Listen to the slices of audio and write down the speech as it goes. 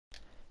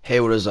Hey,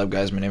 what is up,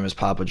 guys? My name is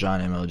Papa John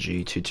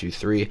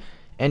MLG223,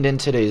 and in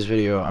today's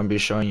video I'm going to be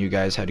showing you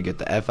guys how to get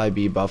the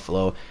FIB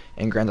Buffalo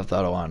in Grand Theft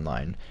Auto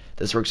Online.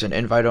 This works in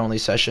invite-only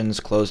sessions,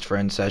 closed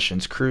friend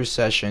sessions, cruise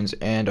sessions,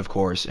 and of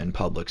course in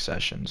public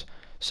sessions.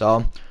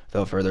 So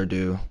without further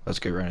ado, let's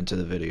get right into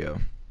the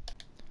video.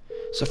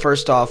 So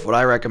first off, what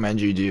I recommend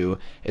you do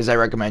is I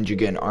recommend you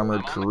get an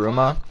armored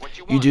Kuruma.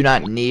 You do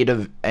not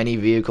need any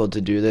vehicle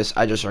to do this.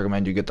 I just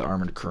recommend you get the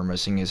armored Kuruma,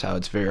 seeing as how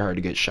it's very hard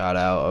to get shot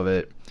out of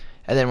it.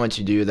 And then once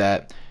you do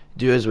that,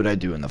 do as what I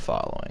do in the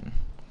following.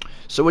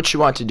 So what you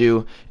want to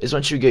do is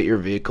once you get your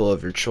vehicle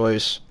of your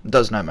choice,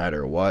 does not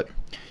matter what,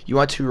 you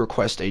want to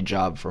request a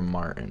job from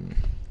Martin.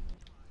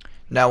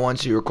 Now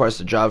once you request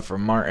a job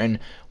from Martin,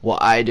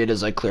 what I did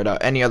is I cleared out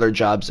any other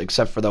jobs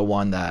except for the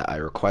one that I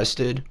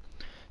requested.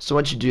 So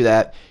once you do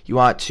that, you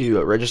want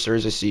to register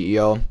as a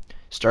CEO,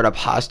 start up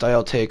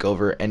hostile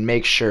takeover, and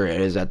make sure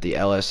it is at the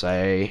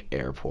LSIA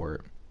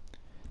airport.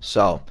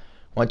 So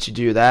once you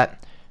do that,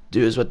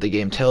 do as what the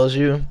game tells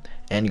you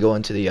and go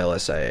into the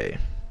LSIA.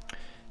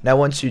 Now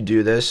once you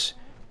do this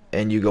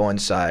and you go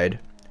inside,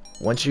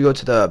 once you go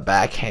to the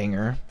back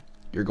hangar,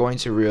 you're going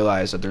to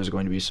realize that there's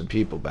going to be some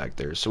people back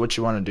there. So what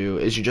you want to do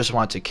is you just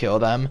want to kill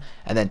them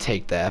and then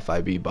take the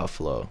FIB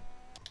Buffalo.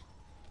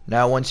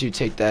 Now once you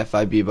take the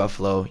FIB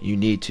Buffalo, you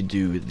need to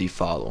do the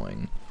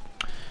following.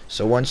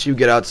 So once you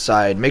get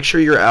outside, make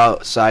sure you're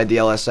outside the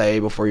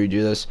LSIA before you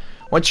do this.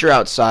 Once you're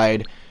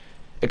outside,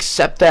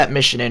 accept that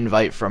mission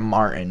invite from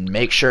Martin.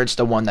 Make sure it's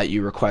the one that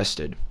you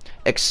requested.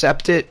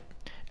 Accept it,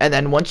 and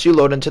then once you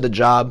load into the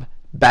job,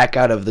 back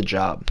out of the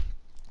job.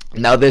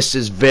 Now this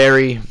is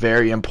very,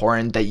 very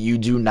important that you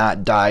do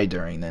not die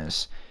during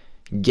this.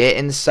 Get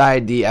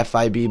inside the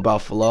FIB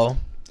Buffalo,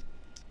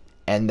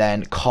 and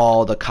then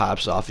call the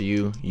cops off of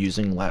you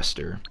using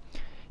Lester.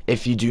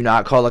 If you do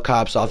not call the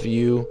cops off of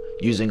you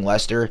using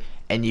Lester,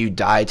 and you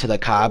die to the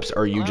cops,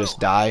 or you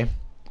just die,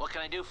 what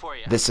can I do for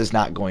you? This is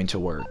not going to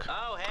work.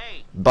 Oh,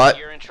 hey, but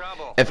you're in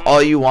trouble. if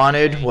all you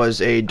wanted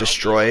was a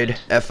destroyed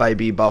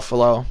FIB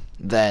Buffalo,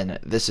 then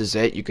this is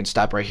it. You can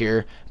stop right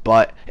here.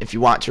 But if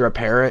you want to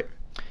repair it,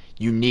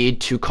 you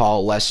need to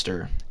call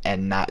Lester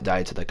and not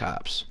die to the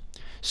cops.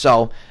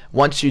 So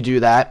once you do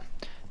that,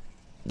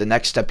 the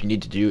next step you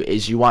need to do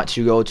is you want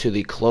to go to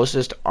the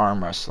closest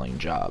arm wrestling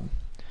job.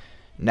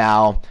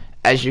 Now,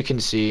 as you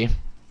can see,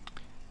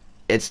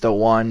 it's the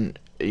one.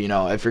 You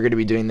know, if you're going to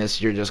be doing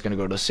this, you're just going to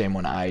go to the same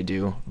one I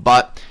do.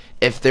 But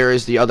if there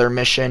is the other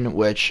mission,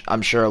 which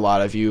I'm sure a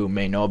lot of you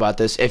may know about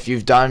this, if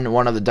you've done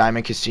one of the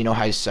Diamond Casino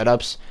Heist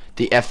setups,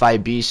 the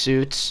FIB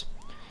suits,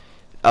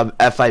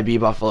 FIB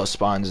Buffalo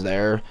spawns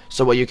there.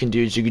 So what you can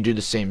do is you can do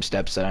the same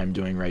steps that I'm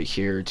doing right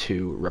here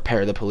to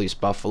repair the police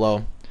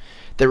Buffalo.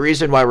 The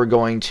reason why we're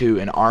going to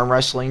an arm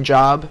wrestling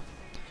job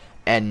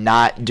and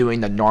not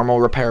doing the normal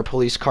repair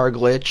police car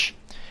glitch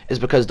is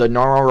because the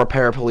normal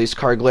repair police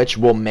car glitch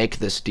will make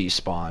this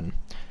despawn.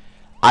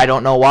 I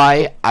don't know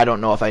why. I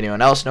don't know if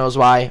anyone else knows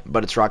why,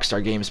 but it's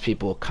Rockstar Games,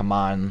 people. Come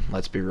on,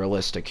 let's be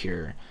realistic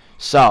here.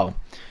 So,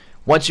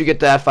 once you get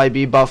the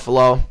FIB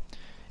Buffalo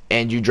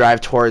and you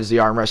drive towards the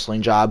arm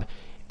wrestling job,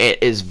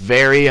 it is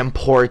very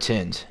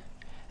important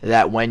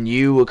that when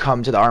you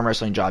come to the arm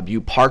wrestling job,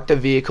 you park the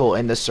vehicle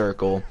in the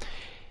circle.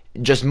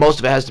 Just most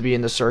of it has to be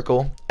in the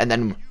circle, and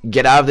then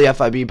get out of the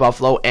FIB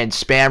Buffalo and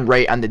spam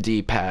right on the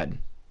D-pad.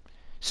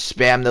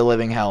 Spam the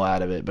living hell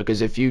out of it,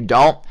 because if you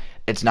don't,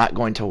 it's not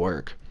going to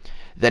work.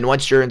 Then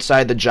once you're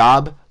inside the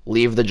job,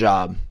 leave the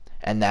job,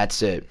 and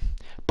that's it.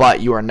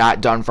 But you are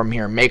not done from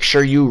here. Make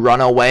sure you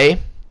run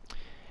away,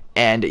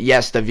 and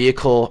yes, the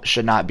vehicle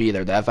should not be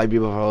there. The FIB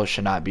Buffalo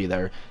should not be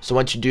there. So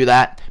once you do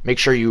that, make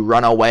sure you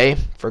run away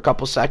for a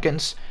couple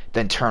seconds,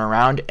 then turn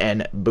around,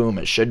 and boom,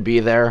 it should be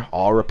there,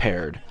 all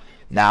repaired.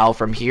 Now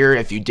from here,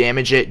 if you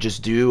damage it,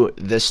 just do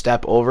this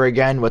step over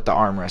again with the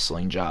arm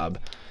wrestling job.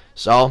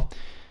 So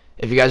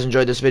if you guys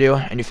enjoyed this video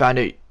and you found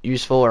it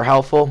useful or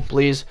helpful,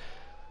 please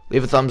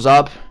leave a thumbs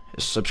up,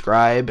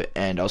 subscribe,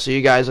 and I'll see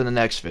you guys in the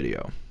next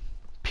video.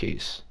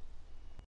 Peace.